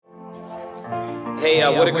Hey,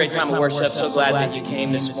 what a great time of worship. So glad that you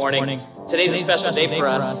came this morning. Today's a special day for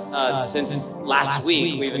us. Since last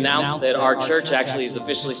week, we've announced that our church actually has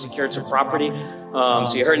officially secured some property.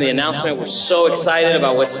 So you heard in the announcement, we're so excited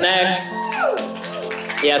about what's next.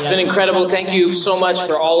 Yeah, it's been incredible. Thank you so much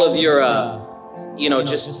for all of your,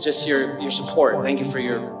 just your support. Thank you for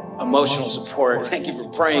your emotional support. Thank you for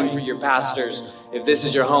praying for your pastors. If this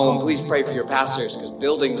is your home, please pray for your pastors, because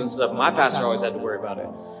buildings and stuff, my pastor always had to worry about it.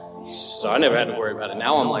 So I never had to worry about it.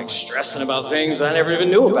 Now I'm like stressing about things I never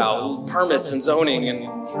even knew about. Permits and zoning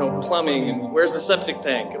and plumbing and where's the septic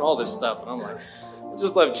tank and all this stuff. And I'm like, I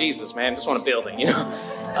just love Jesus, man. Just want a building,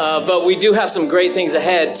 But we do have some great things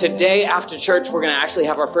ahead. Today after church, we're going to actually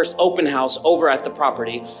have our first open house over at the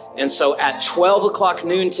property. And so at 12 o'clock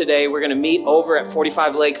noon today, we're going to meet over at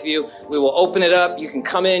 45 Lakeview. We will open it up. You can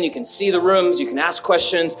come in. You can see the rooms. You can ask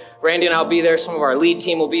questions. Randy and I will be there. Some of our lead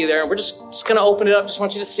team will be there. And we're just going to open it up. Just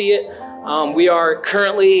want you to see it. We are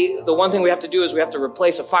currently, the one thing we have to do is we have to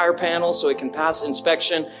replace a fire panel so it can pass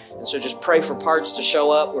inspection. And so just pray for parts to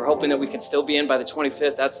show up. We're hoping that we can still be in by the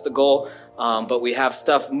 25th. That's the goal. But we have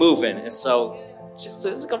stuff moving. And so this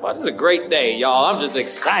is a great day, y'all. I'm just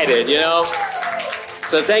excited,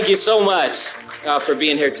 So thank you so much for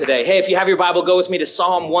being here today. Hey, if you have your Bible, go with me to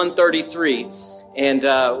Psalm 133. And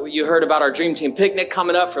you heard about our Dream Team picnic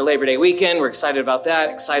coming up for Labor Day weekend. We're excited about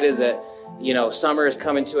that. Excited that summer is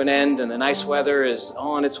coming to an end and the nice weather is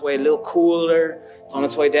on its way, a little cooler. It's on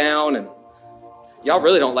its way down. And y'all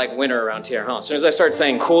really don't like winter around here, huh? As soon as I start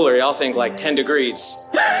saying cooler, y'all think like 10 degrees.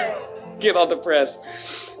 Get all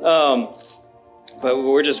depressed. But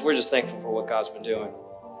we're just thankful for what God's been doing.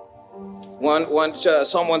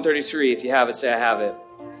 Psalm 133, if you have it, say I have it.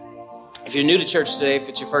 If you're new to church today, if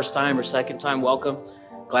it's your first time or second time, welcome.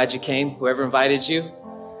 Glad you came. Whoever invited you,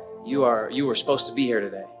 you were supposed to be here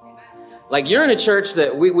today. Like, you're in a church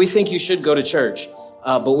that we think you should go to church,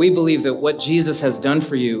 but we believe that what Jesus has done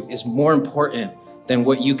for you is more important than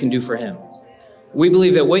what you can do for him. We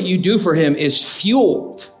believe that what you do for him is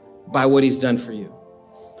fueled by what he's done for you.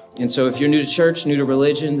 And so if you're new to church, new to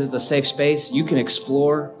religion, this is a safe space. You can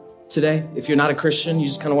explore today. If you're not a Christian, you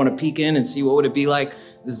just kind of want to peek in and see what would it be like.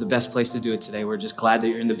 This is the best place to do it today. We're just glad that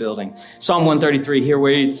you're in the building. Psalm 133, here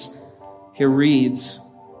reads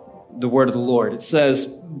the word of the Lord. It says,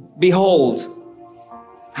 "Behold,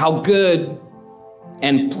 how good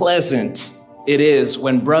and pleasant it is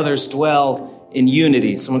when brothers dwell in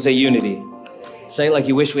unity." Someone say unity. Say it like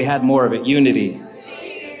you wish we had more of it. Unity.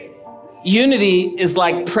 Unity is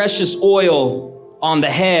like precious oil on the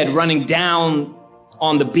head running down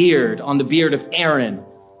on the beard of Aaron,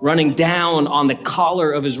 running down on the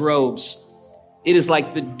collar of his robes. It is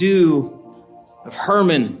like the dew of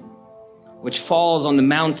Hermon, which falls on the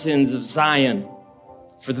mountains of Zion.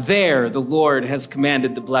 For there the Lord has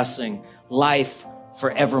commanded the blessing, life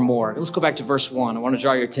forevermore. Let's go back to verse 1. I want to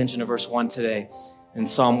draw your attention to verse 1 today in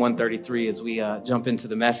Psalm 133 as we jump into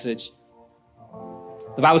the message.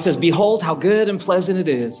 The Bible says, "Behold, how good and pleasant it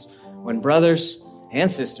is when brothers and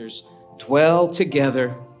sisters dwell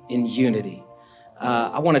together in unity."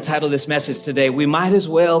 I want to title this message today, "We Might As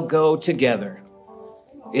Well Go Together."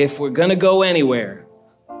 If we're going to go anywhere,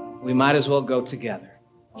 we might as well go together.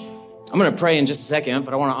 I'm going to pray in just a second,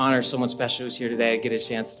 but I want to honor someone special who's here today. I get a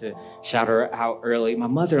chance to shout her out early. My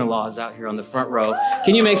mother-in-law is out here on the front row.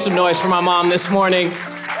 Can you make some noise for my mom this morning?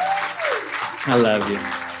 I love you.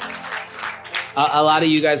 A lot of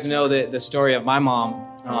you guys know the story of my mom.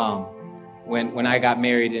 When I got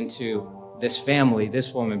married into this family,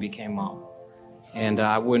 this woman became mom. And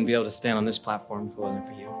I wouldn't be able to stand on this platform if it wasn't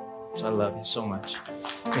for you. So I love you so much.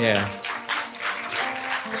 Yeah.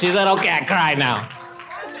 She said, "Okay, I cry now."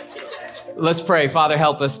 Let's pray. Father,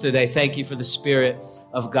 help us today. Thank you for the Spirit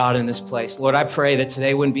of God in this place. Lord, I pray that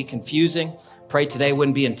today wouldn't be confusing. Pray today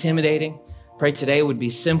wouldn't be intimidating. Pray today would be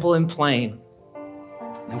simple and plain.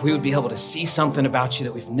 And we would be able to see something about you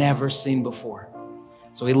that we've never seen before.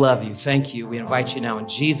 So we love you. Thank you. We invite you now in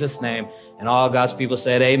Jesus' name. And all God's people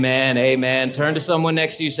said, amen, amen. Turn to someone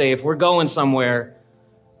next to you. Say, if we're going somewhere,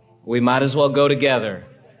 we might as well go together.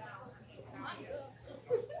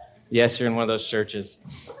 Yes, you're in one of those churches.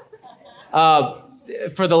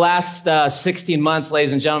 For the last 16 months,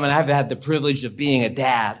 ladies and gentlemen, I've had the privilege of being a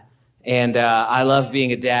dad. And I love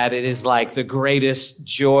being a dad. It is like the greatest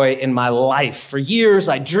joy in my life. For years,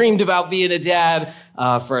 I dreamed about being a dad.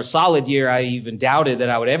 For a solid year, I even doubted that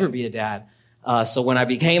I would ever be a dad. So when I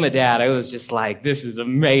became a dad, I was just like, this is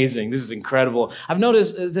amazing. This is incredible. I've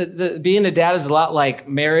noticed that being a dad is a lot like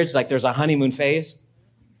marriage. Like there's a honeymoon phase.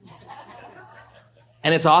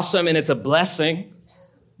 And it's awesome and it's a blessing.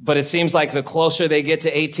 But it seems like the closer they get to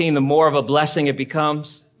 18, the more of a blessing it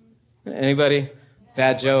becomes. Anybody?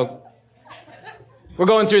 Bad joke. We're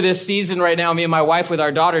going through this season right now, me and my wife with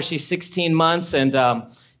our daughter. She's 16 months, and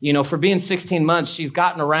for being 16 months, she's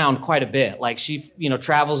gotten around quite a bit. Like she,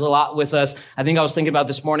 travels a lot with us. I think I was thinking about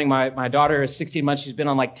this morning, my daughter is 16 months. She's been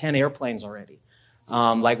on like 10 airplanes already.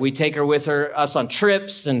 We take her with us on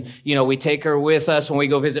trips, and, we take her with us when we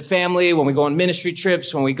go visit family, when we go on ministry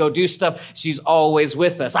trips, when we go do stuff. She's always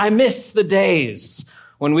with us. I miss the days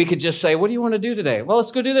when we could just say, what do you want to do today? Well,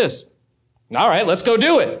 let's go do this. All right, let's go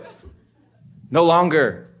do it. No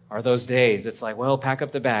longer are those days. It's like, well, pack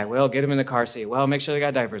up the bag. Well, get them in the car seat. Well, make sure they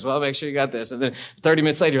got diapers. Well, make sure you got this. And then 30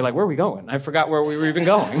 minutes later, you're like, where are we going? I forgot where we were even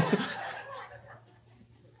going.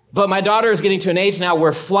 But my daughter is getting to an age now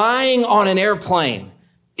where flying on an airplane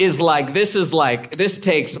this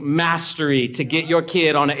takes mastery to get your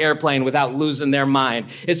kid on an airplane without losing their mind.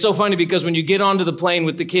 It's so funny because when you get onto the plane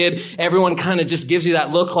with the kid, everyone kind of just gives you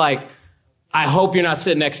that look like, I hope you're not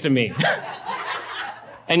sitting next to me.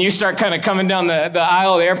 And you start kind of coming down the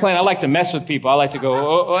aisle of the airplane. I like to mess with people. I like to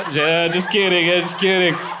go, just kidding. Just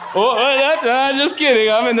kidding. Just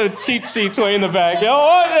kidding. I'm in the cheap seats way in the back.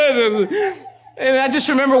 And I just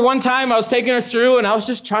remember one time I was taking her through, and I was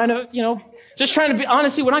just trying to be,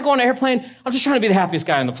 honestly, when I go on an airplane, I'm just trying to be the happiest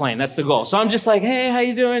guy on the plane. That's the goal. So I'm just like, hey, how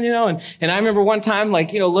you doing? And I remember one time,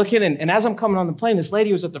 looking, and as I'm coming on the plane, this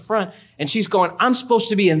lady was at the front, and she's going, I'm supposed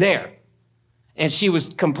to be in there. And she was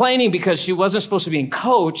complaining because she wasn't supposed to be in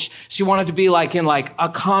coach. She wanted to be in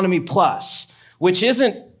economy plus, which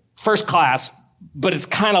isn't first class, but it's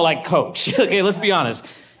kind of like coach. Okay, let's be honest.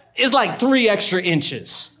 It's like 3 extra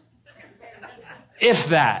inches, if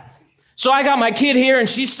that. So I got my kid here, and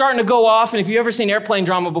she's starting to go off. And if you've ever seen airplane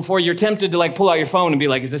drama before, you're tempted to pull out your phone and be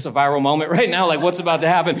like, is this a viral moment right now? What's about to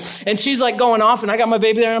happen? And she's going off, and I got my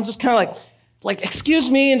baby there, and I'm just kind of like, excuse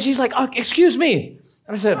me. And she's like, oh, excuse me.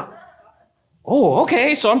 And I said, oh,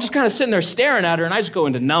 okay. So I'm just kind of sitting there staring at her, and I just go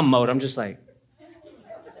into numb mode. I'm just like,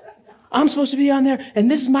 I'm supposed to be on there,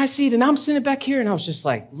 and this is my seat, and I'm sitting back here. And I was just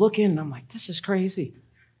looking, and I'm like, this is crazy.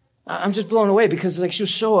 I'm just blown away because she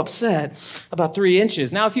was so upset about 3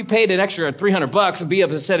 inches. Now, if you paid an extra $300 and be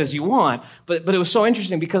upset as you want, but it was so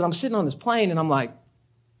interesting because I'm sitting on this plane, and I'm like,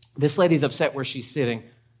 this lady's upset where she's sitting,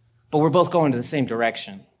 but we're both going to the same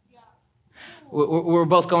direction. We're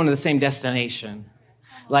both going to the same destination.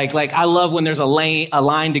 I love when there's a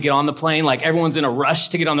line to get on the plane. Everyone's in a rush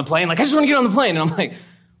to get on the plane. I just want to get on the plane. And I'm like,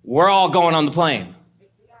 we're all going on the plane.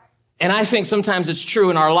 And I think sometimes it's true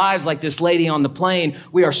in our lives, like this lady on the plane.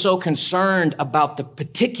 We are so concerned about the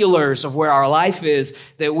particulars of where our life is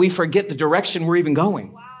that we forget the direction we're even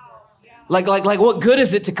going. Like what good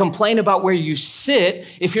is it to complain about where you sit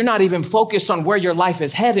if you're not even focused on where your life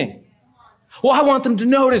is heading? Well, I want them to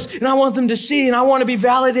notice, and I want them to see, and I want to be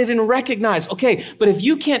validated and recognized. Okay, but if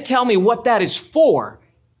you can't tell me what that is for,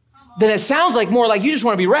 then it sounds more like you just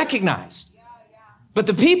want to be recognized. But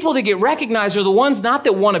the people that get recognized are the ones not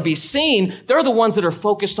that want to be seen. They're the ones that are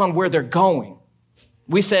focused on where they're going.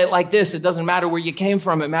 We say it like this: it doesn't matter where you came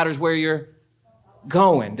from, it matters where you're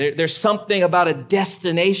going. There's something about a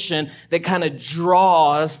destination that kind of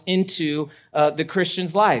draws into the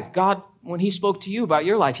Christian's life. God, when he spoke to you about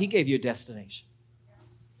your life, he gave you a destination.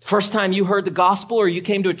 First time you heard the gospel or you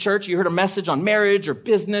came to a church, you heard a message on marriage or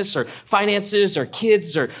business or finances or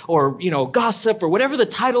kids or gossip or whatever the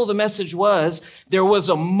title of the message was, there was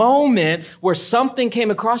a moment where something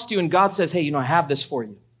came across to you and God says, hey, I have this for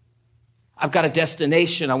you. I've got a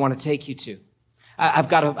destination I want to take you to. I've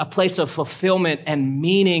got a place of fulfillment and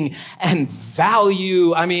meaning and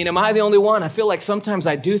value. I mean, am I the only one? I feel like sometimes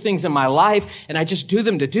I do things in my life and I just do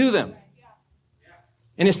them to do them.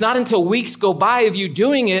 And it's not until weeks go by of you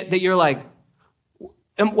doing it that you're like,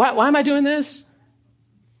 why am I doing this?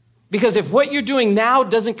 Because if what you're doing now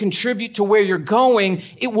doesn't contribute to where you're going,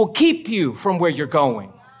 it will keep you from where you're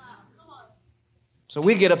going. So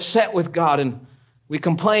we get upset with God and we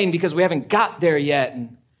complain because we haven't got there yet.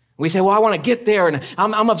 And we say, well, I want to get there. And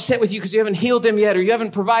I'm upset with you because you haven't healed them yet, or you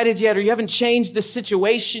haven't provided yet, or you haven't changed this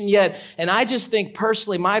situation yet. And I just think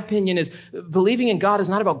personally, my opinion is believing in God is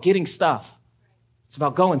not about getting stuff. It's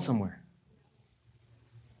about going somewhere.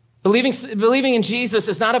 Believing in Jesus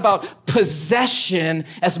is not about possession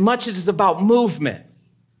as much as it's about movement.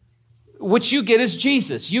 What you get is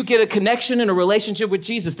Jesus. You get a connection and a relationship with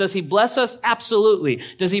Jesus. Does he bless us? Absolutely.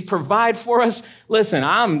 Does he provide for us? Listen,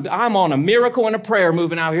 I'm on a miracle and a prayer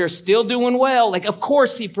moving out here, still doing well. Of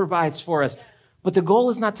course he provides for us. But the goal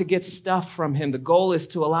is not to get stuff from him. The goal is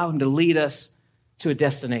to allow him to lead us to a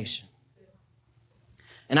destination.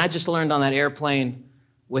 And I just learned on that airplane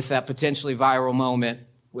with that potentially viral moment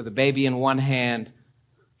with a baby in one hand,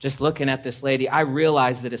 just looking at this lady, I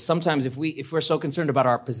realized that sometimes if we're so concerned about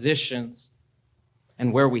our positions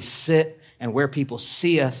and where we sit and where people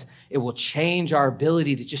see us. It will change our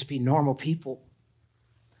ability to just be normal people.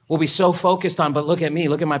 We'll be so focused on, but look at me,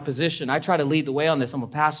 look at my position. I try to lead the way on this. I'm a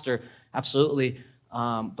pastor, absolutely.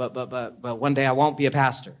 But one day I won't be a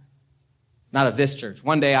pastor. Not of this church.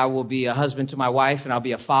 One day I will be a husband to my wife, and I'll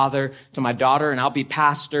be a father to my daughter, and I'll be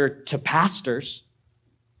pastor to pastors.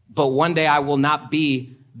 But one day I will not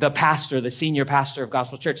be the pastor, the senior pastor of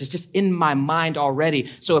Gospel Church. It's just in my mind already.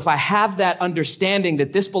 So if I have that understanding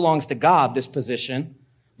that this belongs to God, this position,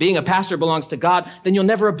 being a pastor belongs to God, then you'll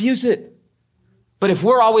never abuse it. But if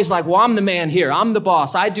we're always like, well, I'm the man here, I'm the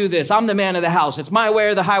boss, I do this, I'm the man of the house, it's my way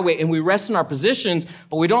or the highway, and we rest in our positions,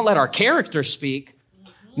 but we don't let our character speak,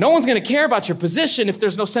 no one's going to care about your position if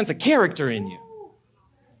there's no sense of character in you.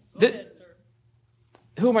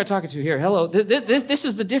 Who am I talking to here? Hello. This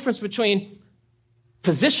is the difference between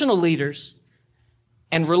positional leaders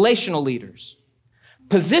and relational leaders.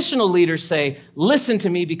 Positional leaders say, listen to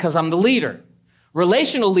me because I'm the leader.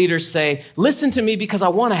 Relational leaders say, listen to me because I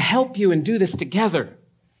want to help you and do this together.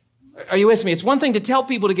 Are you with me? It's one thing to tell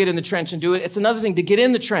people to get in the trench and do it. It's another thing to get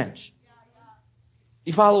in the trench.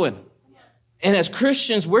 You following? And as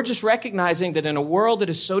Christians, we're just recognizing that in a world that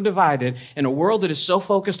is so divided, in a world that is so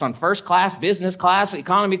focused on first class, business class,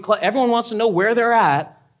 economy class, everyone wants to know where they're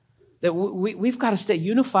at, that we've got to stay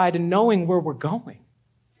unified in knowing where we're going.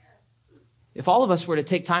 If all of us were to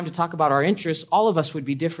take time to talk about our interests, all of us would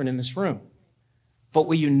be different in this room. But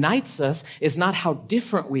what unites us is not how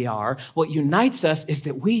different we are. What unites us is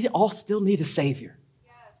that we all still need a Savior.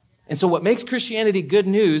 And so what makes Christianity good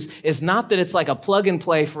news is not that it's like a plug and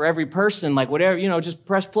play for every person, like whatever, just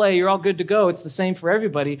press play, you're all good to go. It's the same for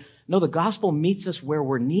everybody. No, the gospel meets us where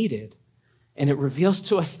we're needed, and it reveals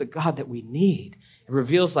to us the God that we need. It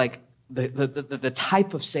reveals like the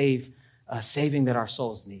type of saving that our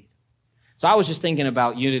souls need. So I was just thinking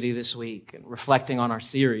about unity this week and reflecting on our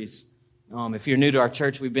series. If you're new to our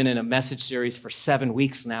church, we've been in a message series for 7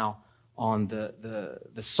 weeks now on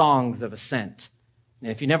the songs of ascent. And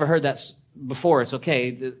if you've never heard that before, it's okay.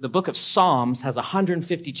 The book of Psalms has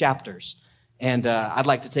 150 chapters. And I'd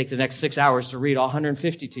like to take the next 6 hours to read all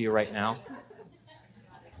 150 to you right now.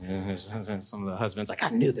 Some of the husbands like, I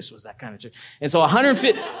knew this was that kind of church. And so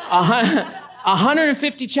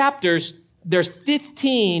 150 chapters, there's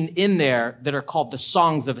 15 in there that are called the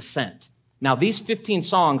songs of ascent. Now, these 15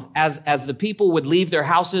 songs, as the people would leave their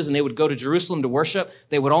houses and they would go to Jerusalem to worship,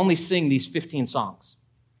 they would only sing these 15 songs.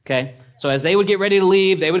 Okay? So as they would get ready to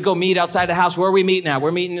leave, they would go meet outside the house. Where are we meeting now?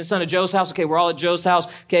 We're meeting in son of Joe's house. Okay, we're all at Joe's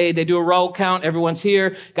house. Okay, they do a roll count. Everyone's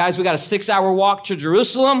here. Guys, we got a 6-hour walk to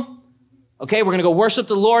Jerusalem. Okay, we're going to go worship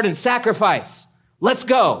the Lord and sacrifice. Let's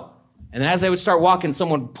go. And as they would start walking,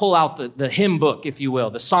 someone would pull out the hymn book, if you will,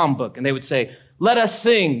 the psalm book, and they would say, let us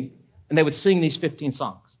sing. And they would sing these 15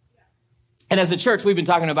 songs. And as a church, we've been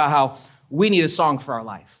talking about how we need a song for our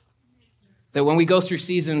life. That when we go through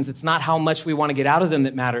seasons, it's not how much we want to get out of them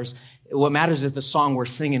that matters. What matters is the song we're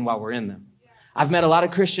singing while we're in them. I've met a lot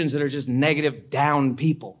of Christians that are just negative, down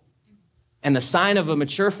people. And the sign of a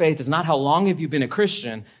mature faith is not how long have you been a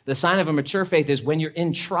Christian. The sign of a mature faith is when you're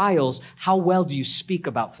in trials, how well do you speak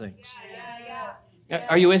about things?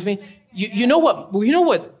 Are you with me? You know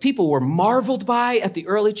what people were marveled by at the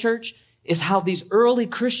early church is how these early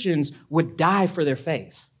Christians would die for their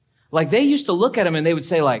faith. Like they used to look at them and they would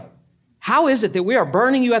say like, how is it that we are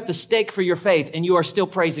burning you at the stake for your faith and you are still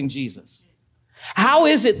praising Jesus? How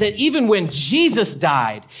is it that even when Jesus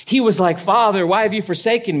died, he was like, Father, why have you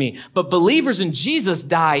forsaken me? But believers in Jesus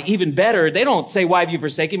die even better. They don't say, why have you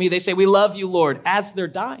forsaken me? They say, we love you, Lord, as they're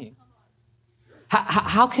dying.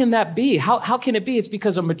 How can that be? How can it be? It's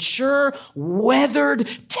because a mature, weathered,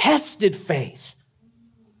 tested faith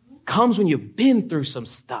comes when you've been through some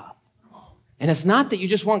stuff. And it's not that you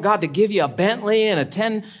just want God to give you a Bentley and a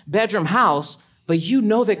 10-bedroom house, but you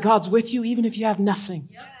know that God's with you even if you have nothing.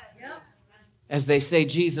 As they say,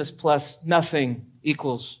 Jesus plus nothing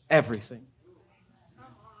equals everything.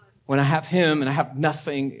 When I have him and I have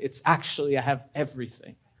nothing, it's actually I have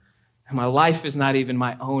everything. And my life is not even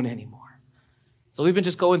my own anymore. So we've been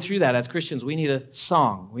just going through that. As Christians, we need a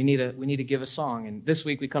song. We need to give a song. And this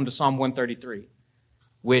week we come to Psalm 133,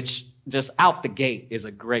 which just out the gate is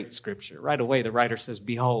a great scripture. Right away, the writer says,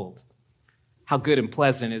 behold, how good and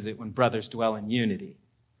pleasant is it when brothers dwell in unity.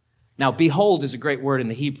 Now, behold is a great word in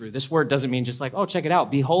the Hebrew. This word doesn't mean just like, oh, check it out.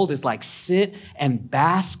 Behold is like sit and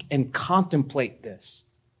bask and contemplate this.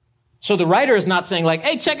 So the writer is not saying like,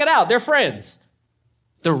 hey, check it out. They're friends.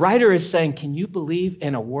 The writer is saying, can you believe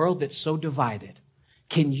in a world that's so divided?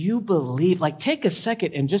 Can you believe, like take a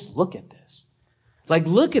second and just look at this. Like,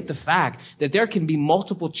 look at the fact that there can be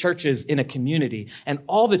multiple churches in a community and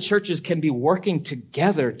all the churches can be working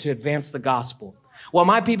together to advance the gospel. Well,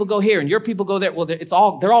 my people go here and your people go there. Well,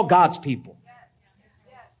 they're all God's people.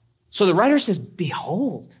 So the writer says,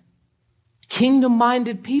 behold,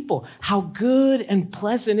 kingdom-minded people, how good and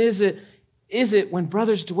pleasant is it when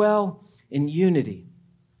brothers dwell in unity.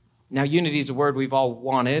 Now, unity is a word we've all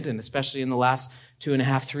wanted, and especially in the last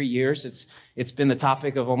 2.5, 3 years, it's been the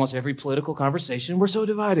topic of almost every political conversation. We're so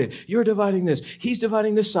divided. You're dividing this. He's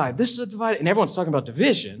dividing this side. This is divided. And everyone's talking about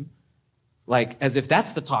division, like as if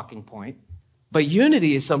that's the talking point. But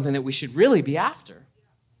unity is something that we should really be after.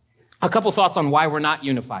 A couple thoughts on why we're not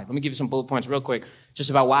unified. Let me give you some bullet points real quick, just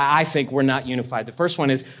about why I think we're not unified. The first one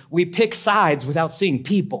is we pick sides without seeing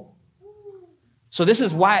people. So this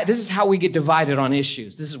is how we get divided on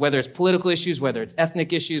issues. This is whether it's political issues, whether it's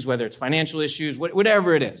ethnic issues, whether it's financial issues,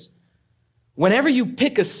 whatever it is. Whenever you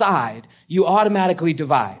pick a side, you automatically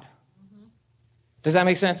divide. Does that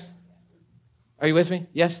make sense? Are you with me?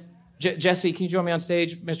 Yes? Jesse, can you join me on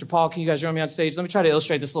stage? Mr. Paul, can you guys join me on stage? Let me try to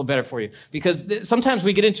illustrate this a little better for you. Because sometimes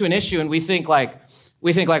we get into an issue and we think like,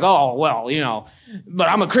 oh, well, but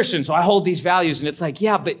I'm a Christian, so I hold these values. And it's like,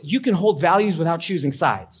 yeah, but you can hold values without choosing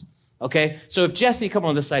sides. Okay, so if Jesse, come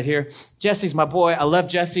on this side here. Jesse's my boy. I love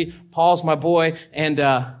Jesse. Paul's my boy. And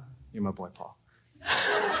you're my boy, Paul.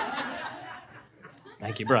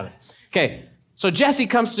 Thank you, brother. Okay, so Jesse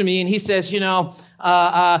comes to me and he says,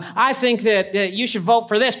 I think that you should vote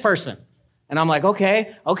for this person. And I'm like,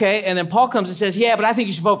 okay. And then Paul comes and says, yeah, but I think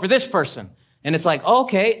you should vote for this person. And it's like,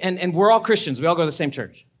 okay. And we're all Christians. We all go to the same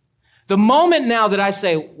church. The moment now that I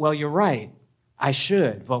say, well, you're right, I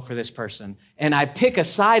should vote for this person, and I pick a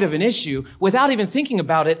side of an issue without even thinking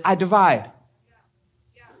about it, I divide.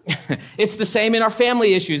 It's the same in our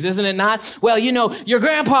family issues, isn't it not? Well, your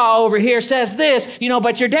grandpa over here says this,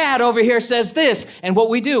 but your dad over here says this. And what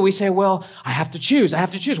we do, we say, well, I have to choose.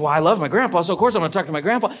 Well, I love my grandpa, so of course I'm going to talk to my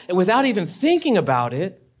grandpa. And without even thinking about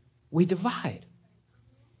it, we divide.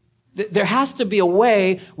 There has to be a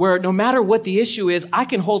way where no matter what the issue is, I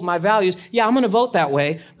can hold my values. Yeah, I'm going to vote that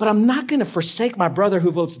way, but I'm not going to forsake my brother who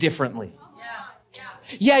votes differently.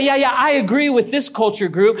 Yeah, I agree with this culture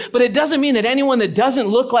group, but it doesn't mean that anyone that doesn't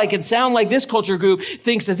look like and sound like this culture group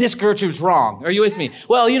thinks that this culture is wrong. Are you with me?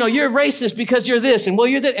 Well, you're racist because you're this, and well,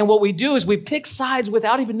 you're that. And what we do is we pick sides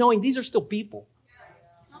without even knowing these are still people.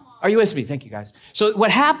 Are you with me? Thank you, guys. So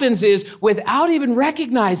what happens is, without even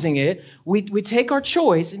recognizing it, we take our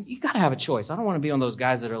choice, and you got to have a choice. I don't want to be on those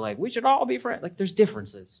guys that are like, we should all be friends. Like, there's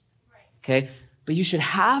differences, okay? But you should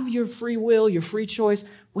have your free will, your free choice,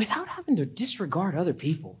 without having to disregard other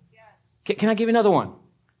people. Can I give you another one?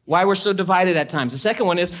 Why we're so divided at times. The second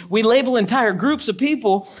one is we label entire groups of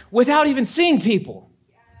people without even seeing people.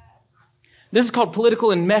 This is called political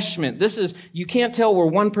enmeshment. You can't tell where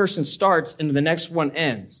one person starts and the next one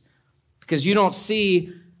ends. Because you don't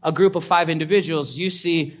see a group of 5 individuals. You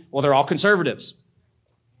see, well, they're all conservatives.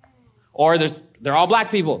 Or they're all black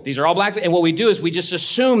people. These are all black people. And what we do is we just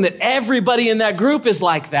assume that everybody in that group is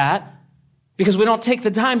like that because we don't take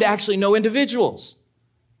the time to actually know individuals.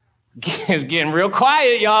 It's getting real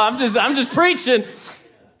quiet, y'all. I'm just preaching.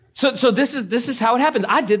 So this is how it happens.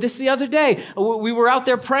 I did this the other day. We were out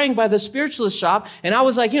there praying by the spiritualist shop, and I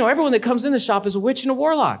was like, everyone that comes in the shop is a witch and a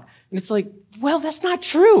warlock. And it's like, well, that's not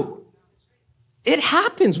true. It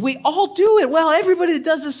happens. We all do it. Well, everybody that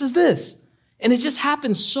does this is this. And it just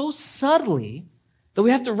happens so subtly that we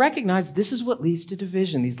have to recognize this is what leads to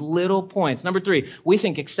division, these little points. Number 3, we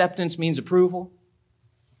think acceptance means approval.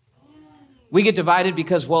 We get divided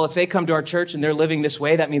because, well, if they come to our church and they're living this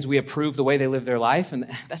way, that means we approve the way they live their life. And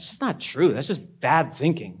that's just not true. That's just bad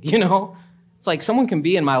thinking, It's like someone can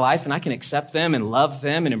be in my life and I can accept them and love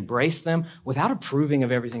them and embrace them without approving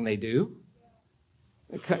of everything they do.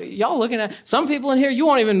 Y'all looking at some people in here, you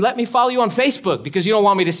won't even let me follow you on Facebook because you don't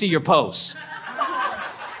want me to see your posts.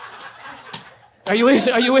 Are you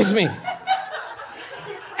with me?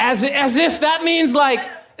 As if that means like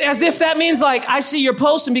I see your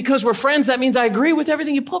post and because we're friends, that means I agree with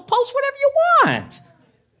everything you post whatever you want.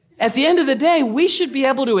 At the end of the day, we should be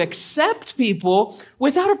able to accept people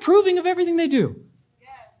without approving of everything they do.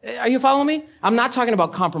 Are you following me? I'm not talking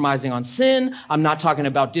about compromising on sin. I'm not talking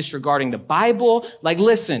about disregarding the Bible. Like,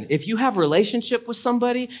 listen, if you have a relationship with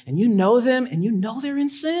somebody and you know them and you know they're in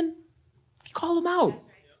sin, you call them out.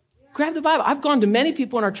 Grab the Bible. I've gone to many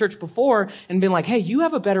people in our church before and been like, hey, you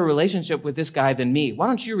have a better relationship with this guy than me. Why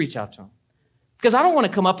don't you reach out to him? Because I don't want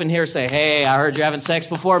to come up in here and say, hey, I heard you're having sex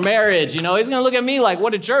before marriage. He's going to look at me like,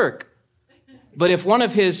 what a jerk. But if one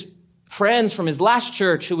of his friends from his last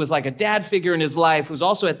church who was like a dad figure in his life, who's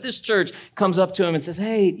also at this church, comes up to him and says,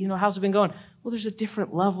 hey, how's it been going? Well, there's a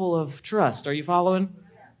different level of trust. Are you following?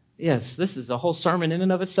 Yes, this is a whole sermon in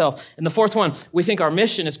and of itself. And the fourth one, we think our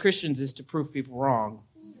mission as Christians is to prove people wrong,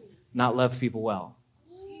 not love people well.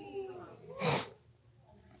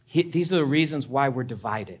 These are the reasons why we're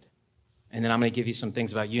divided. And then I'm going to give you some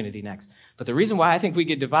things about unity next. But the reason why I think we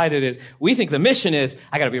get divided is we think the mission is,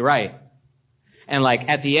 I got to be right. And like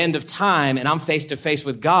at the end of time, and I'm face to face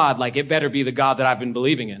with God, like it better be the God that I've been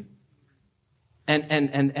believing in.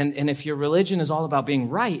 And if your religion is all about being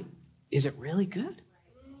right, is it really good?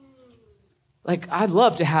 Like, I'd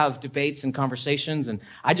love to have debates and conversations, and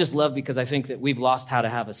I just love because I think that we've lost how to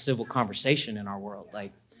have a civil conversation in our world.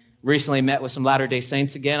 Like, recently met with some Latter-day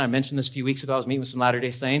Saints again. I mentioned this a few weeks ago. I was meeting with some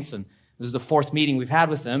Latter-day Saints, and this is the fourth meeting we've had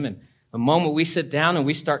with them. And the moment we sit down and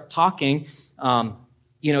we start talking,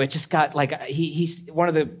 it just got like, one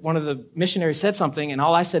of the missionaries said something, and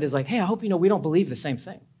all I said is like, hey, I hope you know we don't believe the same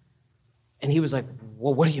thing. And he was like,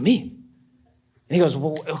 well, what do you mean? And he goes,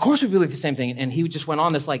 well, of course we believe the same thing. And he just went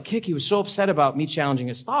on this like kick. He was so upset about me challenging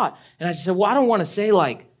his thought. And I just said, well, I don't want to say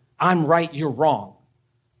like, I'm right, you're wrong.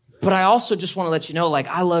 But I also just want to let you know, like,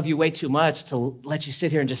 I love you way too much to let you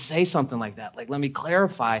sit here and just say something like that. Like, let me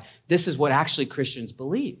clarify, this is what actually Christians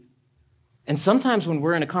believe. And sometimes when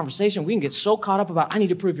we're in a conversation, we can get so caught up about, I need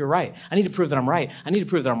to prove you're right. I need to prove that I'm right. I need to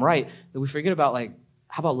prove that I'm right, that we forget about, like,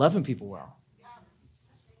 how about loving people well?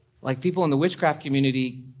 Like, people in the witchcraft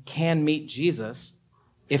community can meet Jesus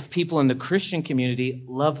if people in the Christian community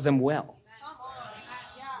love them well.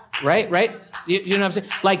 Right? You know what I'm saying?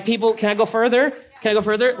 Like, people, can I go further?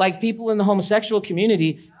 Like, people in the homosexual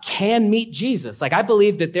community can meet Jesus. Like, I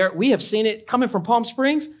believe that we have seen it coming from Palm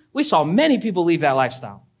Springs. We saw many people leave that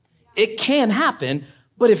lifestyle. It can happen,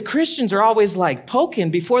 but if Christians are always like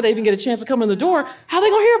poking before they even get a chance to come in the door, how are they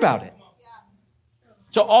going to hear about it?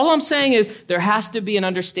 So all I'm saying is there has to be an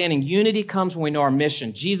understanding. Unity comes when we know our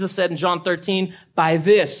mission. Jesus said in John 13, by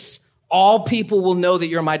this, all people will know that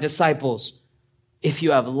you're my disciples if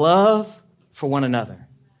you have love for one another.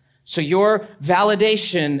 So your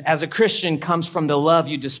validation as a Christian comes from the love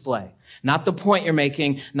you display. Not the point you're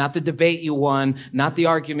making, not the debate you won, not the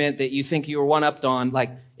argument that you think you were one-upped on.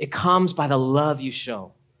 Like, it comes by the love you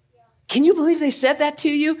show. Can you believe they said that to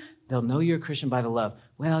you? They'll know you're a Christian by the love.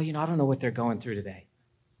 Well, I don't know what they're going through today.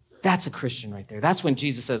 That's a Christian right there. That's when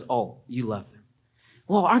Jesus says, oh, you love them.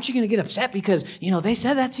 Well, aren't you going to get upset because, they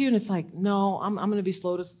said that to you? And it's like, no, I'm going to be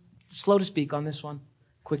slow to speak on this one.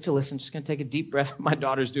 Quick to listen. Just going to take a deep breath. My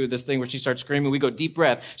daughter's doing this thing where she starts screaming. We go, deep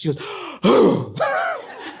breath. She goes,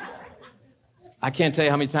 I can't tell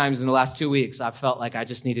you how many times in the last 2 weeks I've felt like I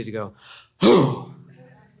just needed to go,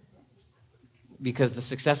 because the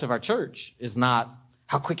success of our church is not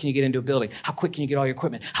how quick can you get into a building? How quick can you get all your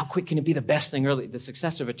equipment? How quick can it be the best thing early? The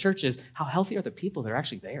success of a church is how healthy are the people that are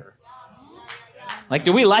actually there? Like,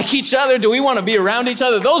 do we like each other? Do we want to be around each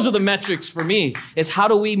other? Those are the metrics for me, is how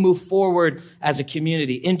do we move forward as a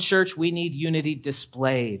community? In church, we need unity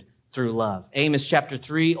displayed through love. Amos chapter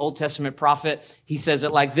 3, Old Testament prophet, he says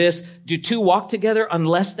it like this: do two walk together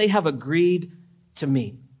unless they have agreed to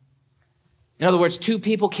meet? In other words, two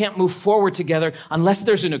people can't move forward together unless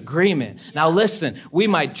there's an agreement. Now listen, we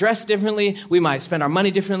might dress differently, we might spend our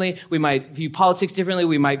money differently, we might view politics differently,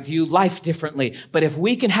 we might view life differently. But if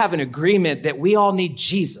we can have an agreement that we all need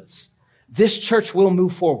Jesus, this church will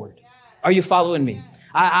move forward. Are you following me?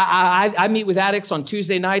 I meet with addicts on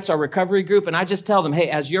Tuesday nights, our recovery group, and I just tell them,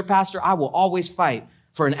 hey, as your pastor, I will always fight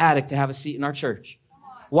for an addict to have a seat in our church.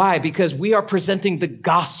 Why? Because we are presenting the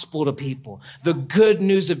gospel to people, the good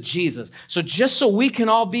news of Jesus. So just so we can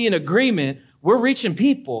all be in agreement, we're reaching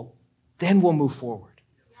people, then we'll move forward.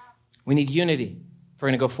 We need unity if we're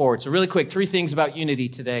going to go forward. So really quick, 3 things about unity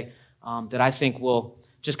today that I think will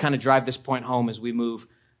just kind of drive this point home as we move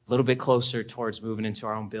a little bit closer towards moving into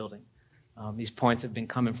our own building. These points have been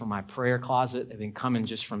coming from my prayer closet. They've been coming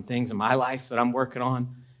just from things in my life that I'm working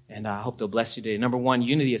on, and I hope they'll bless you today. Number 1,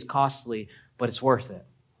 unity is costly, but it's worth it.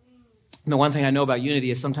 And the one thing I know about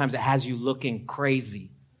unity is sometimes it has you looking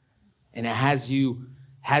crazy, and it has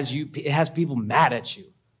people mad at you,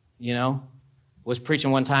 Was preaching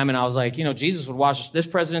one time and I was like, Jesus would wash this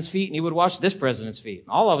president's feet and he would wash this president's feet. And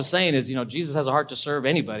all I was saying is, Jesus has a heart to serve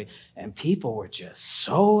anybody. And people were just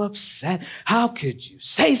so upset. How could you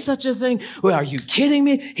say such a thing? Well, are you kidding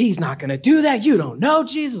me? He's not going to do that. You don't know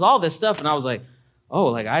Jesus, all this stuff. And I was like,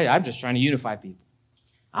 I'm just trying to unify people.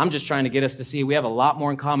 I'm just trying to get us to see we have a lot more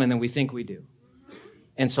in common than we think we do.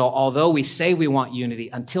 And so although we say we want unity,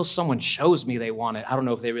 until someone shows me they want it, I don't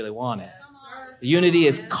know if they really want it. Unity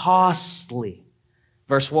is costly.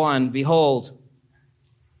 Verse 1, behold,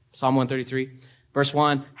 Psalm 133, verse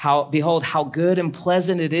 1, behold, how good and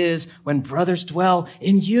pleasant it is when brothers dwell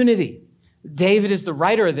in unity. David is the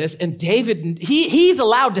writer of this, and David, he's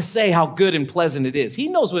allowed to say how good and pleasant it is. He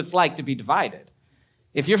knows what it's like to be divided.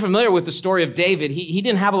 If you're familiar with the story of David, he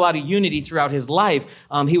didn't have a lot of unity throughout his life.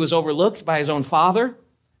 He was overlooked by his own father.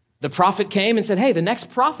 The prophet came and said, hey, the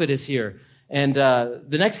next prophet is here, and the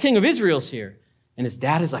next king of Israel's here. And his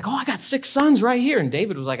dad is like, oh, I got 6 sons right here. And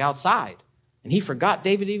David was like outside. And he forgot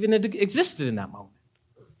David even existed in that moment.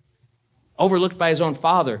 Overlooked by his own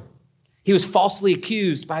father. He was falsely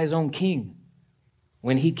accused by his own king.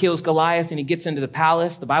 When he kills Goliath and he gets into the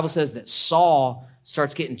palace, the Bible says that Saul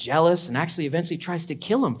starts getting jealous and actually eventually tries to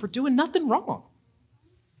kill him for doing nothing wrong.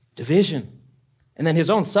 Division. And then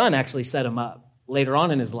his own son actually set him up later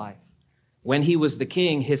on in his life. When he was the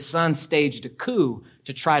king, his son staged a coup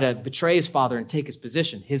to try to betray his father and take his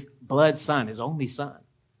position. His blood son, his only son.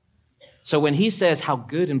 So when he says how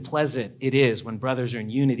good and pleasant it is when brothers are in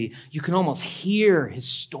unity, you can almost hear his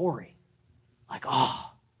story. Like,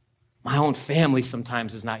 oh, my own family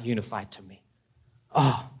sometimes is not unified to me.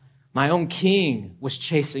 Oh, my own king was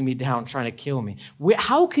chasing me down, trying to kill me.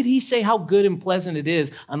 How could he say how good and pleasant it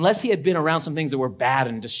is unless he had been around some things that were bad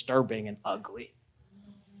and disturbing and ugly?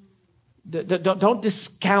 Don't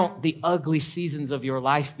discount the ugly seasons of your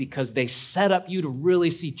life because they set up you to really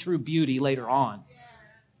see true beauty later on.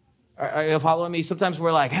 Are you following me? Sometimes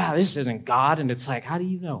we're like, this isn't God. And it's like, how do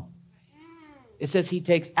you know? It says he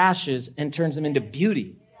takes ashes and turns them into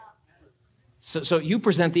beauty. So you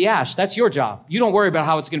present the ash. That's your job. You don't worry about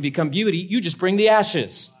how it's going to become beauty. You just bring the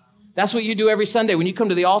ashes. That's what you do every Sunday. When you come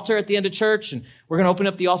to the altar at the end of church, and we're going to open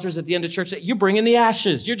up the altars at the end of church, you're bringing the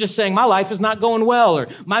ashes. You're just saying, my life is not going well, or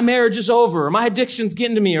my marriage is over, or my addiction's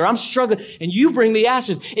getting to me, or I'm struggling. And you bring the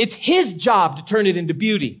ashes. It's his job to turn it into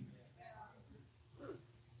beauty.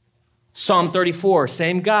 Psalm 34,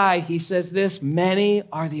 same guy. He says this, many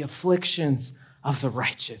are the afflictions of the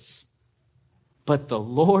righteous, but the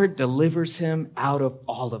Lord delivers him out of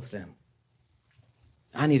all of them.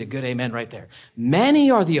 I need a good amen right there.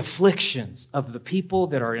 Many are the afflictions of the people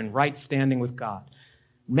that are in right standing with God.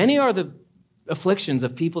 Many are the afflictions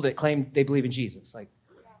of people that claim they believe in Jesus. Like,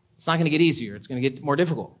 it's not going to get easier. It's going to get more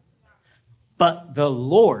difficult. But the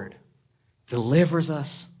Lord delivers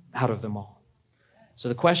us out of them all. So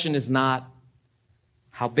the question is not,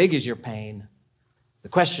 how big is your pain? The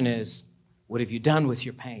question is, what have you done with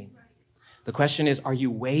your pain? The question is, are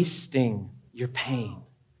you wasting your pain?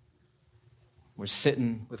 We're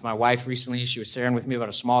sitting with my wife recently. She was sharing with me about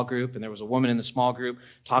a small group, and there was a woman in the small group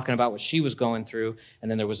talking about what she was going through. And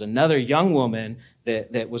then there was another young woman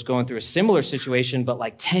that was going through a similar situation, but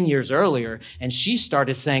like 10 years earlier. And she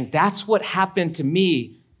started saying, that's what happened to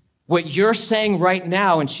me. What you're saying right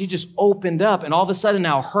now. And she just opened up, and all of a sudden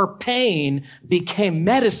now her pain became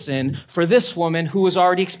medicine for this woman who was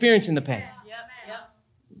already experiencing the pain.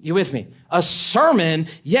 You with me? A sermon,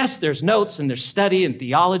 yes, there's notes and there's study and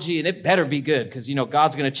theology, and it better be good because,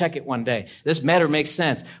 God's going to check it one day. This better make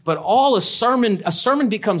sense. But a sermon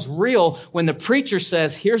becomes real when the preacher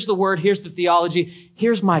says, here's the word, here's the theology,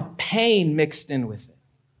 here's my pain mixed in with it.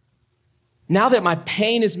 Now that my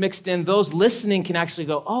pain is mixed in, those listening can actually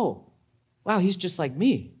go, oh, wow, he's just like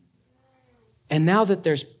me. And now that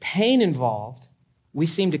there's pain involved, we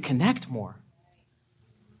seem to connect more.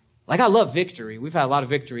 Like, I love victory. We've had a lot of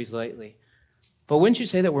victories lately. But wouldn't you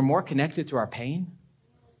say that we're more connected to our pain?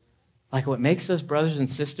 Like, what makes us brothers and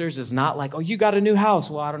sisters is not like, oh, you got a new house.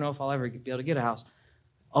 Well, I don't know if I'll ever be able to get a house.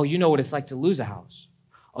 Oh, you know what it's like to lose a house.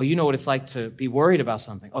 Oh, you know what it's like to be worried about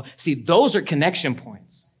something. Oh, see, those are connection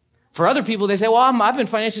points. For other people, they say, well, I've been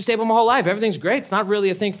financially stable my whole life. Everything's great. It's not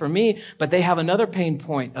really a thing for me. But they have another pain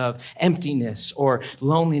point of emptiness or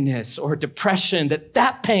loneliness or depression,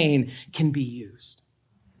 that pain can be used.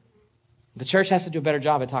 The church has to do a better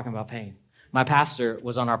job at talking about pain. My pastor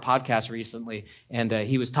was on our podcast recently, and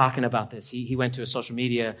he was talking about this. He went to a social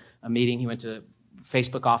media meeting. He went to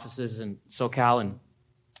Facebook offices in SoCal and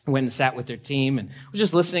went and sat with their team and was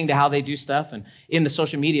just listening to how they do stuff. And in the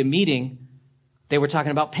social media meeting, they were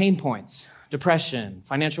talking about pain points, depression,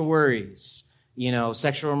 financial worries,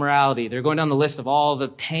 sexual immorality. They're going down the list of all the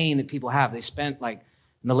pain that people have. They spent and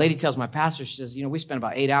the lady tells my pastor, she says, we spent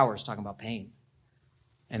about 8 hours talking about pain.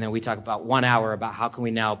 And then we talk about 1 hour about how can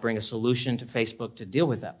we now bring a solution to Facebook to deal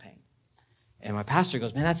with that pain. And my pastor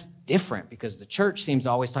goes, man, that's different because the church seems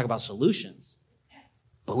to always talk about solutions,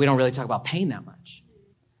 but we don't really talk about pain that much.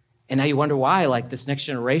 And now you wonder why, this next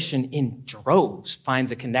generation in droves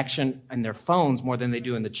finds a connection in their phones more than they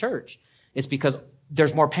do in the church. It's because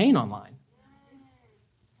there's more pain online.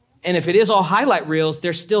 And if it is all highlight reels,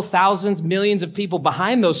 there's still thousands, millions of people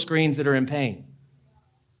behind those screens that are in pain.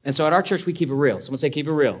 And so at our church, we keep it real. Someone say, keep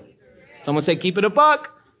it real. Someone say, keep it a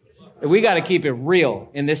buck. We got to keep it real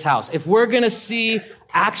in this house. If we're going to see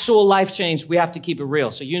actual life change, we have to keep it real.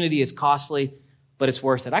 So unity is costly, but it's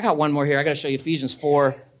worth it. I got one more here. I got to show you Ephesians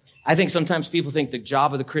 4. I think sometimes people think the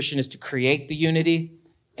job of the Christian is to create the unity,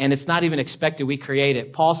 and it's not even expected we create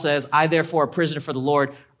it. Paul says, I therefore, a prisoner for the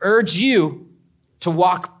Lord, urge you to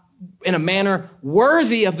walk in a manner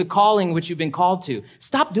worthy of the calling which you've been called to.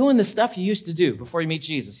 Stop doing the stuff you used to do before you meet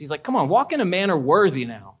Jesus. He's like, come on, walk in a manner worthy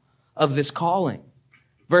now of this calling.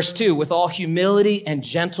 Verse 2, with all humility and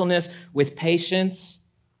gentleness, with patience.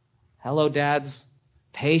 Hello, dads.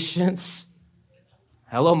 Patience.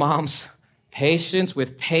 Hello, moms. Patience,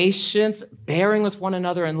 with patience, bearing with one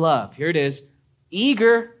another in love. Here it is.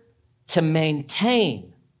 Eager to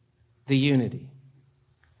maintain the unity.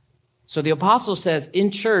 So the apostle says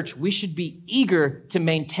in church, we should be eager to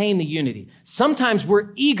maintain the unity. Sometimes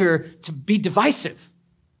we're eager to be divisive.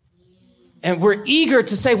 And we're eager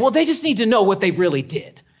to say, well, they just need to know what they really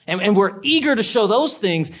did. And we're eager to show those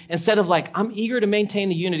things instead of like, I'm eager to maintain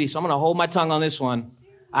the unity, so I'm going to hold my tongue on this one.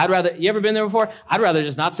 You ever been there before? I'd rather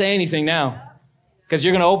just not say anything now. Because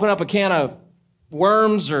you're going to open up a can of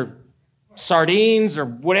worms or sardines or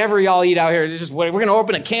whatever y'all eat out here. We're going to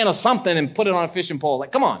open a can of something and put it on a fishing pole.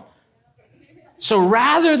 Like, come on. So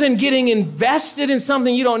rather than getting invested in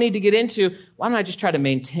something you don't need to get into, why don't I just try to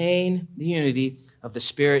maintain the unity of the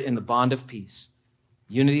Spirit in the bond of peace?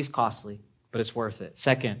 Unity is costly, but it's worth it.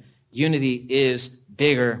 Second, unity is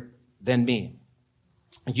bigger than me.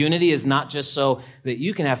 Unity is not just so that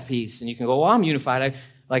you can have peace and you can go, well, I'm unified.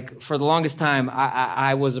 For the longest time,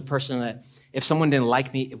 I was a person that if someone didn't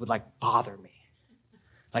like me, it would bother me.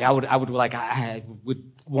 I would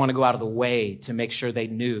want to go out of the way to make sure they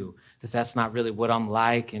knew that that's not really what I'm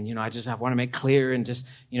like. And, I want to make clear and just,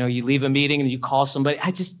 you leave a meeting and you call somebody.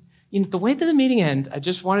 The way that the meeting ends, I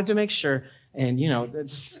just wanted to make sure. And,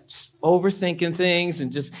 just overthinking things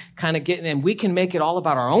and just kind of and we can make it all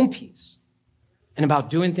about our own peace and about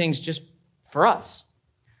doing things just for us.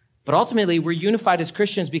 But ultimately, we're unified as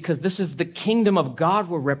Christians because this is the kingdom of God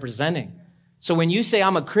we're representing. So when you say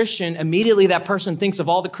I'm a Christian, immediately that person thinks of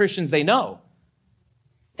all the Christians they know.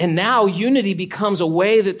 And now unity becomes a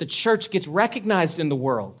way that the church gets recognized in the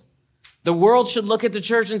world. The world should look at the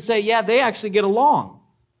church and say, yeah, they actually get along.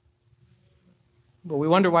 But we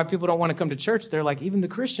wonder why people don't want to come to church. They're like, even the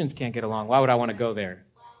Christians can't get along. Why would I want to go there?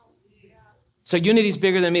 So unity is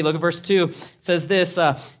bigger than me. Look at verse 2. It says this,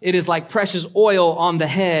 it is like precious oil on the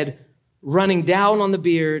head, running down on the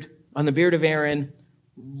beard of Aaron,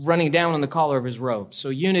 running down on the collar of his robe. So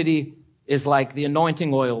unity is like the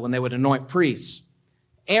anointing oil when they would anoint priests.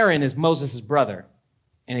 Aaron is Moses' brother.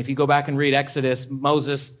 And if you go back and read Exodus,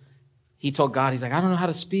 Moses, he told God, he's like, I don't know how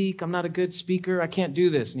to speak. I'm not a good speaker. I can't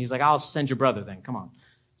do this. And he's like, I'll send your brother then. Come on.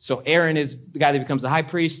 So Aaron is the guy that becomes the high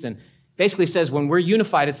priest and basically says when we're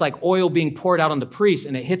unified, it's like oil being poured out on the priest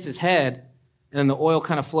and it hits his head and then the oil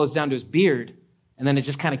kind of flows down to his beard and then it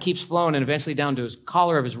just kind of keeps flowing and eventually down to his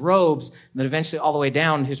collar of his robes and then eventually all the way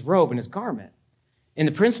down his robe and his garment. And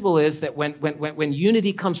the principle is that when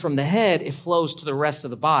unity comes from the head, it flows to the rest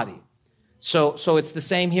of the body. So it's the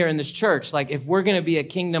same here in this church. Like if we're going to be a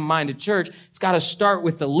kingdom-minded church, it's got to start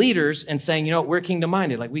with the leaders and saying, we're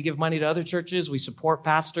kingdom-minded. Like we give money to other churches. We support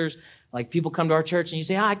pastors. Like people come to our church and you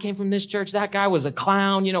say, I came from this church. That guy was a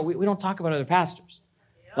clown. We don't talk about other pastors.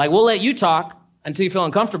 Like we'll let you talk until you feel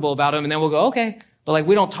uncomfortable about them. And then we'll go, okay. But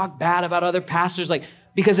we don't talk bad about other pastors.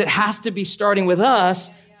 Because it has to be starting with us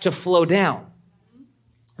to flow down.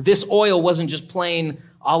 This oil wasn't just plain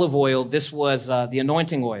olive oil. This was the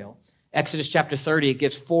anointing oil. Exodus chapter 30, it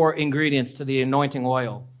gives 4 ingredients to the anointing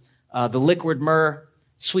oil. The liquid myrrh,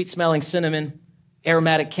 sweet-smelling cinnamon,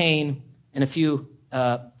 aromatic cane, and a few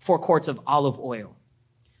 4 quarts of olive oil.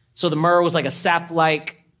 So the myrrh was like a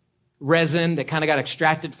sap-like resin that kind of got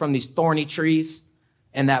extracted from these thorny trees.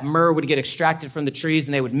 And that myrrh would get extracted from the trees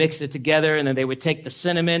and they would mix it together. And then they would take the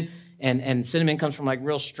cinnamon and cinnamon comes from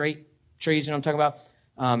real straight trees, you know what I'm talking about?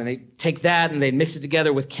 And they take that and they mix it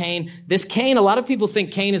together with cane. This cane, a lot of people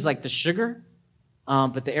think cane is like the sugar,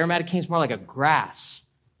 but the aromatic cane is more like a grass.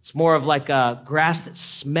 It's more of like a grass that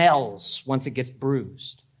smells once it gets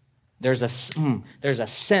bruised. There's a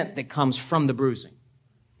scent that comes from the bruising.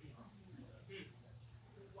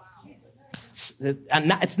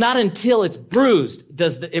 It's not until it's bruised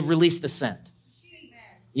does it release the scent.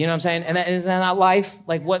 You know what I'm saying? And is that not life?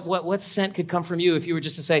 Like what scent could come from you if you were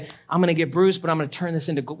just to say, I'm going to get bruised, but I'm going to turn this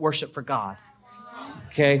into worship for God.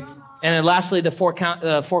 Okay? And then lastly, the 4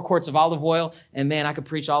 quarts of olive oil. And man, I could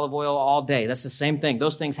preach olive oil all day. That's the same thing.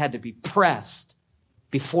 Those things had to be pressed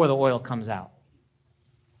before the oil comes out.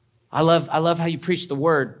 I love how you preach the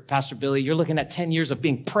word, Pastor Billy. You're looking at 10 years of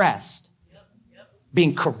being pressed,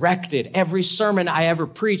 being corrected. Every sermon I ever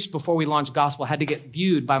preached before we launched gospel had to get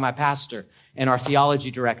viewed by my pastor and our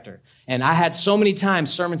theology director. And I had so many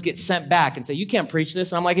times sermons get sent back and say, you can't preach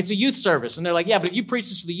this. And I'm like, it's a youth service. And they're like, yeah, but if you preach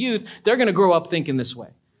this to the youth, they're going to grow up thinking this way.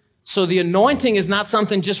 So the anointing is not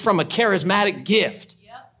something just from a charismatic gift.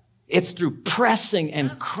 It's through pressing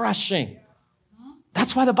and crushing.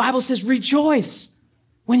 That's why the Bible says rejoice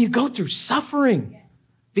when you go through suffering,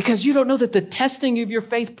 because you don't know that the testing of your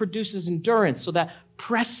faith produces endurance, so that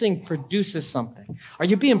pressing produces something. Are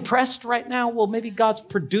you being pressed right now? Well, maybe God's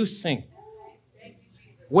producing.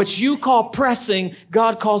 What you call pressing,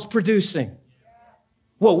 God calls producing.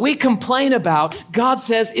 What we complain about, God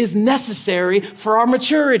says is necessary for our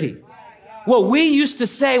maturity. What we used to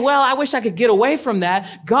say, well, I wish I could get away from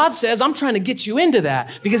that. God says, I'm trying to get you into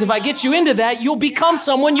that, because if I get you into that, you'll become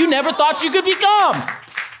someone you never thought you could become.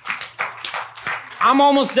 I'm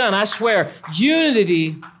almost done, I swear.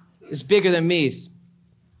 Unity is bigger than me.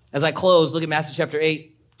 As I close, look at Matthew chapter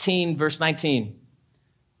 18, verse 19.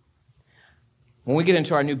 When we get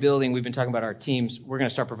into our new building, we've been talking about our teams. We're going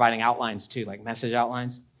to start providing outlines too, like message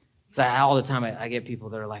outlines. So all the time I get people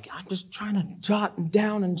that are like, I'm just trying to jot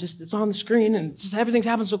down and just, it's on the screen and just everything's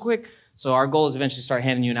happening so quick. So our goal is eventually start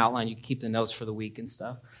handing you an outline. You can keep the notes for the week and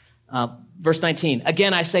stuff. Verse 19,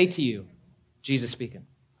 again, I say to you, Jesus speaking,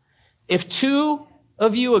 if two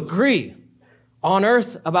of you agree on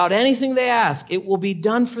earth about anything they ask, it will be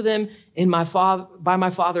done for them by my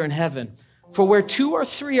Father in heaven. For where two or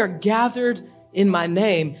three are gathered in my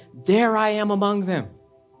name, there I am among them.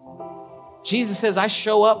 Jesus says, I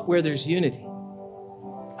show up where there's unity.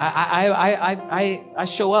 I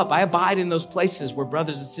show up. I abide in those places where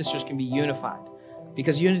brothers and sisters can be unified,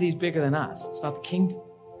 because unity is bigger than us. It's about the kingdom.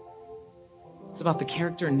 It's about the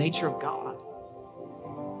character and nature of God.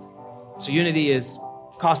 So unity is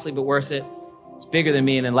costly but worth it. It's bigger than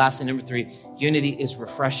me. And then lastly, number 3, unity is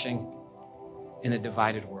refreshing in a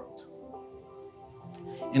divided world.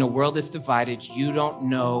 In a world that's divided, you don't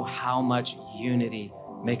know how much unity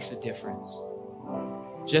makes a difference.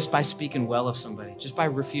 Just by speaking well of somebody, just by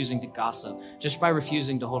refusing to gossip, just by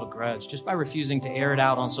refusing to hold a grudge, just by refusing to air it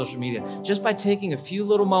out on social media, just by taking a few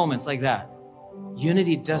little moments like that,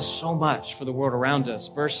 unity does so much for the world around us.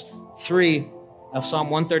 Verse 3 of Psalm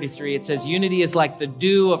 133, it says, unity is like the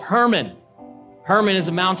dew of Hermon. Hermon is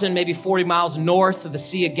a mountain maybe 40 miles north of the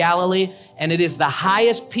Sea of Galilee, and it is the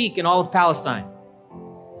highest peak in all of Palestine.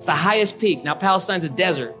 It's the highest peak. Now, Palestine's a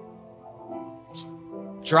desert. It's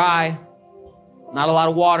dry, not a lot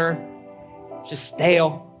of water, just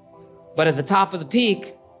stale. But at the top of the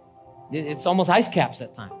peak, it's almost ice caps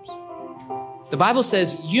at times. The Bible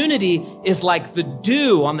says unity is like the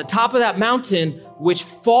dew on the top of that mountain, which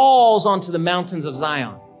falls onto the mountains of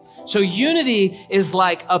Zion. So unity is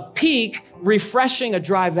like a peak refreshing a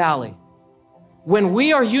dry valley. When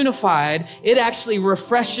we are unified, it actually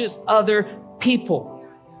refreshes other people.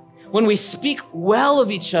 When we speak well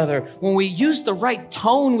of each other, when we use the right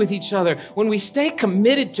tone with each other, when we stay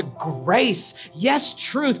committed to grace, yes,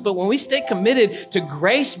 truth, but when we stay committed to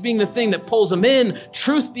grace being the thing that pulls them in,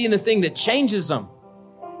 truth being the thing that changes them,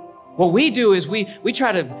 what we do is we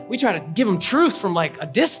try to give them truth from like a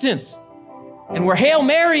distance, and we're Hail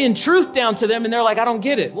Mary and truth down to them, and they're like, I don't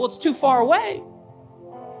get it. Well, it's too far away.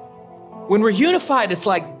 When we're unified, it's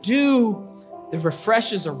like dew that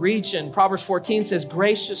refreshes a region. Proverbs 14 says,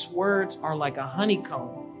 gracious words are like a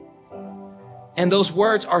honeycomb. And those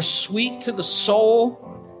words are sweet to the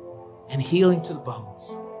soul and healing to the bones.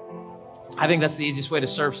 I think that's the easiest way to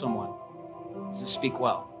serve someone, is to speak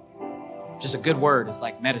well. Just a good word is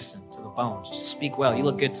like medicine to the bones. Just speak well. You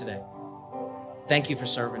look good today. Thank you for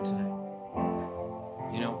serving today.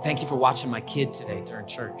 Thank you for watching my kid today during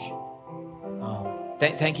church.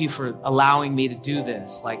 Thank you for allowing me to do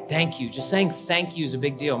this. Like, thank you. Just saying thank you is a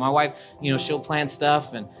big deal. My wife, she'll plan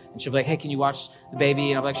stuff and she'll be like, hey, can you watch the baby?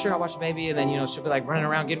 And I'll be like, sure, I'll watch the baby. And then, she'll be like running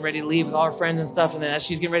around, getting ready to leave with all her friends and stuff. And then as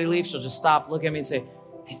she's getting ready to leave, she'll just stop, look at me and say,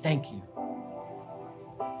 hey, thank you.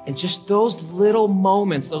 And just those little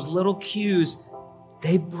moments, those little cues,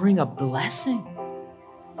 they bring a blessing.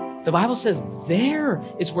 The Bible says there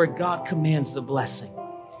is where God commands the blessing.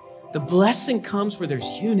 The blessing comes where there's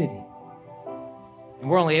unity. And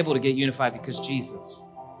we're only able to get unified because Jesus.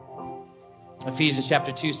 Ephesians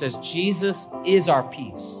chapter 2 says, Jesus is our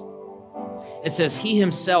peace. It says he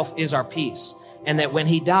himself is our peace. And that when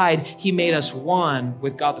he died, he made us one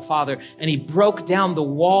with God the Father. And he broke down the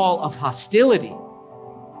wall of hostility.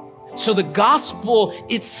 So the gospel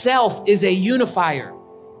itself is a unifier.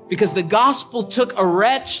 Because the gospel took a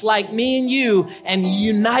wretch like me and you and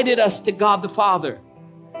united us to God the Father.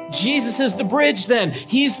 Jesus is the bridge then.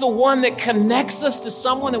 He's the one that connects us to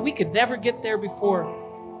someone that we could never get there before.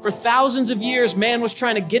 For thousands of years, man was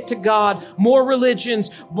trying to get to God, more religions,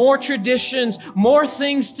 more traditions, more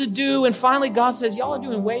things to do. And finally, God says, y'all are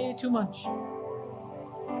doing way too much.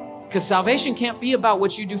 Because salvation can't be about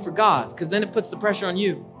what you do for God, because then it puts the pressure on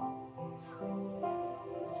you.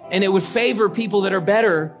 And it would favor people that are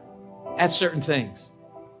better at certain things.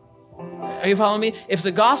 Are you following me? If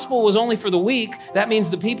the gospel was only for the weak, that means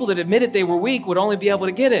the people that admitted they were weak would only be able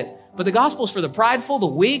to get it. But the gospel is for the prideful, the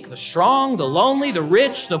weak, the strong, the lonely, the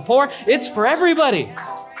rich, the poor. It's for everybody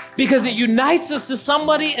because it unites us to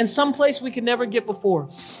somebody and someplace we could never get before.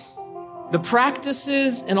 The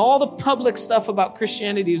practices and all the public stuff about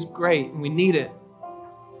Christianity is great and we need it.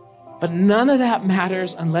 But none of that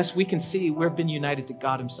matters unless we can see we've been united to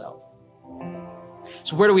God himself.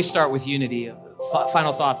 So where do we start with unity?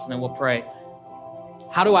 Final thoughts and then we'll pray.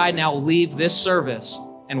 How do I now leave this service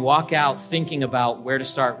and walk out thinking about where to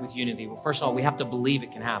start with unity? Well, first of all, we have to believe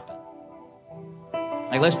it can happen.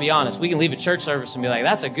 Like, let's be honest. We can leave a church service and be like,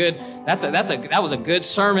 that was a good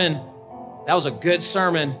sermon. That was a good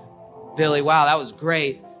sermon, Billy. Wow, that was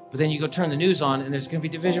great. But then you go turn the news on and there's going to be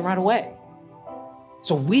division right away.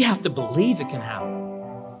 So we have to believe it can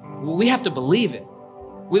happen. We have to believe it.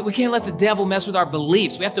 We can't let the devil mess with our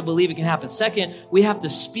beliefs. We have to believe it can happen. Second, we have to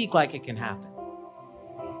speak like it can happen.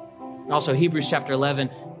 Also, Hebrews chapter 11,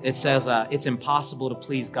 it says it's impossible to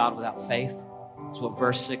please God without faith. That's what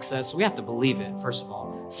verse 6 says. So we have to believe it, first of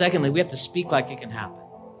all. Secondly, we have to speak like it can happen.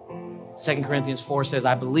 2 Corinthians 4 says,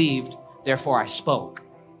 I believed, therefore I spoke.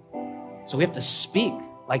 So we have to speak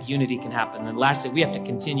like unity can happen. And lastly, we have to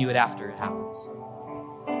continue it after it happens.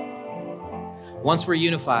 Once we're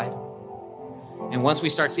unified, and once we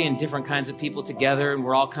start seeing different kinds of people together and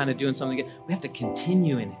we're all kind of doing something together, we have to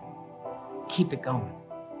continue in it. Keep it going.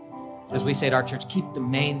 As we say at our church, keep the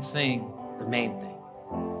main thing the main thing.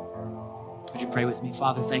 Would you pray with me?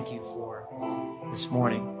 Father, thank you for this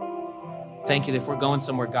morning. Thank you that if we're going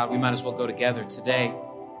somewhere, God, we might as well go together today.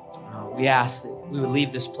 We ask that we would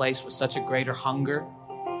leave this place with such a greater hunger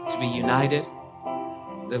to be united.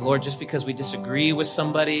 That, Lord, just because we disagree with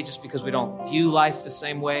somebody, just because we don't view life the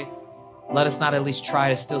same way, let us not at least try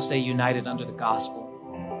to still stay united under the gospel.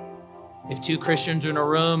 If two Christians are in a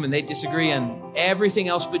room and they disagree on everything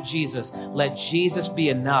else but Jesus, let Jesus be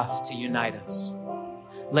enough to unite us.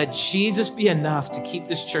 Let Jesus be enough to keep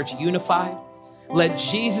this church unified. Let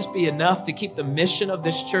Jesus be enough to keep the mission of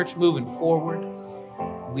this church moving forward.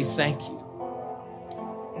 We thank you.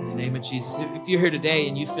 In the name of Jesus. If you're here today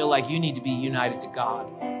and you feel like you need to be united to God,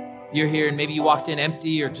 you're here and maybe you walked in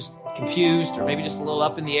empty or just confused or maybe just a little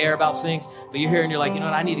up in the air about things, but you're here and you're like, you know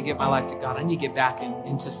what, I need to give my life to God. I need to get back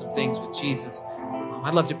into some things with Jesus.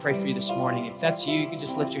 I'd love to pray for you this morning. If that's you, you can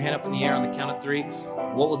just lift your hand up in the air on the count of 3.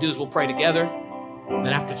 What we'll do is we'll pray together. And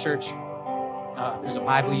then after church, there's a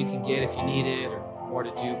Bible you can get if you need it or more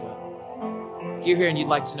to do. But if you're here and you'd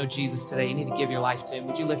like to know Jesus today, you need to give your life to him.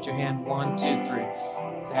 Would you lift your hand? 1, 2, 3.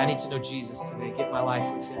 Say, I need to know Jesus today. Get my life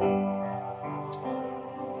with him.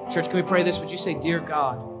 Church, can we pray this? Would you say, Dear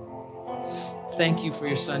God, thank you for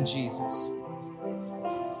your son, Jesus.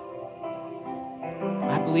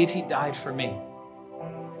 I believe he died for me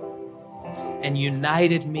and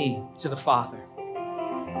united me to the Father.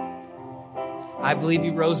 I believe he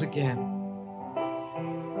rose again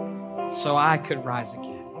so I could rise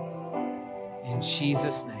again. In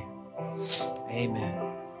Jesus' name,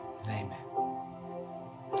 amen. Amen.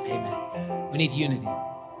 Amen. We need unity.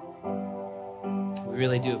 We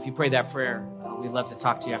really do. If you pray that prayer, we'd love to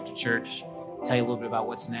talk to you after church, tell you a little bit about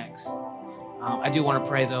what's next. I do want to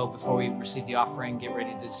pray, though, before we receive the offering, get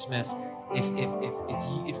ready to dismiss.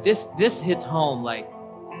 If this hits home, like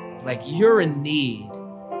you're in need,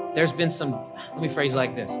 there's been some, let me phrase it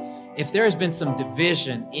like this. If there has been some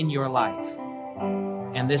division in your life,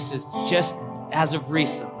 and this is just as of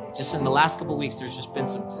recently, just in the last couple of weeks, there's just been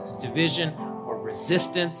some division or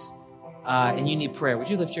resistance, and you need prayer. Would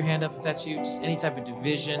you lift your hand up if that's you? Just any type of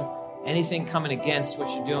division, anything coming against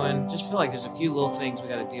what you're doing. Just feel like there's a few little things we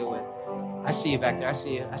got to deal with. I see you back there. I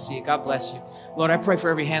see you. God bless you. Lord, I pray for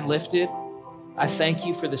every hand lifted. I thank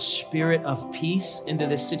you for the spirit of peace into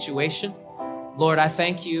this situation. Lord, I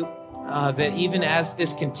thank you that even as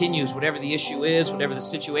this continues, whatever the issue is, whatever the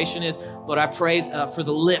situation is, Lord, I pray for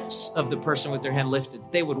the lips of the person with their hand lifted,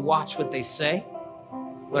 that they would watch what they say.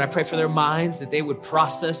 Lord, I pray for their minds, that they would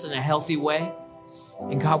process in a healthy way.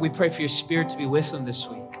 And God, we pray for your spirit to be with them this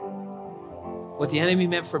week. What the enemy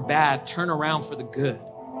meant for bad, turn around for the good.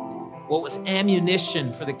 What was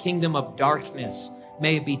ammunition for the kingdom of darkness,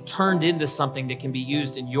 may it be turned into something that can be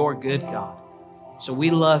used in your good, God. So we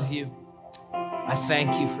love you. I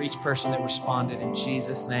thank you for each person that responded in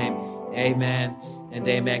Jesus' name. Amen and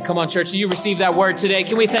amen. Come on, church, you receive that word today.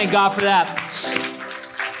 Can we thank God for that?